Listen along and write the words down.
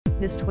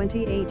This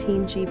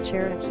 2018 Jeep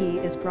Cherokee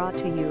is brought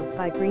to you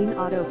by Green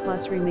Auto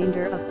Plus.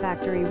 Remainder of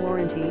factory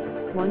warranty,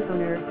 1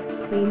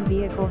 owner, clean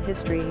vehicle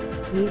history,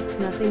 needs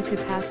nothing to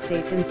pass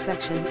state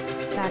inspection,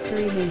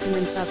 factory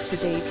maintenance up to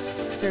date,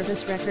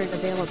 service record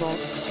available,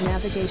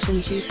 navigation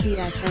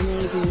GPS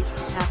NAV,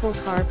 Apple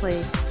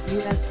CarPlay,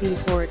 USB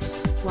port,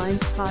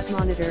 blind spot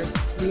monitor,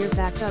 rear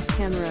backup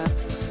camera,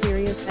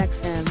 Sirius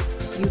XM,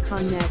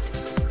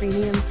 Uconnect,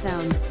 premium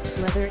sound,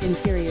 leather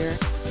interior,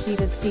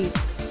 heated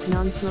seats,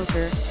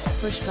 non-smoker,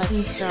 push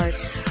button start,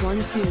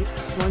 1 key,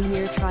 1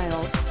 year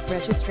trial,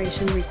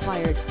 registration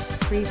required,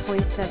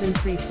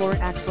 3.734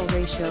 axle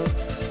ratio,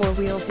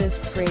 4-wheel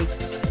disc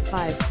brakes,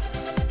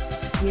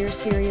 5-year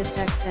Sirius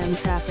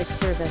XM traffic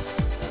service,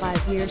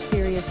 5-year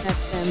Sirius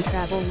XM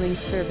travel link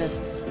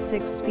service,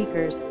 6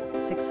 speakers,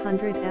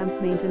 600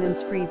 amp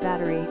maintenance free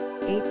battery,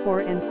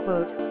 8.4 end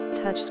quote,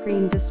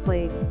 touchscreen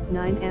display,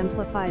 9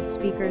 amplified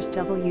speakers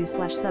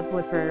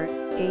W/subwoofer,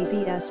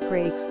 ABS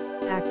brakes,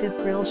 active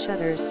grille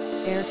shutters,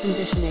 air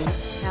conditioning,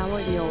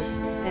 alloy wheels,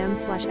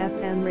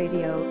 AM/FM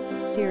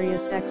radio,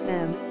 Sirius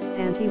XM,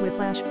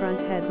 anti-whiplash front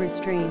head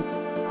restraints,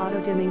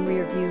 auto-dimming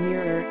rear view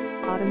mirror,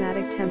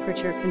 automatic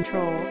temperature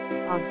control,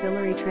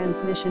 auxiliary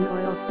transmission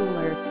oil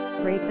cooler,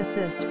 brake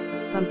assist,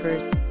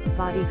 bumpers,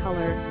 body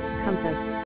color, compass,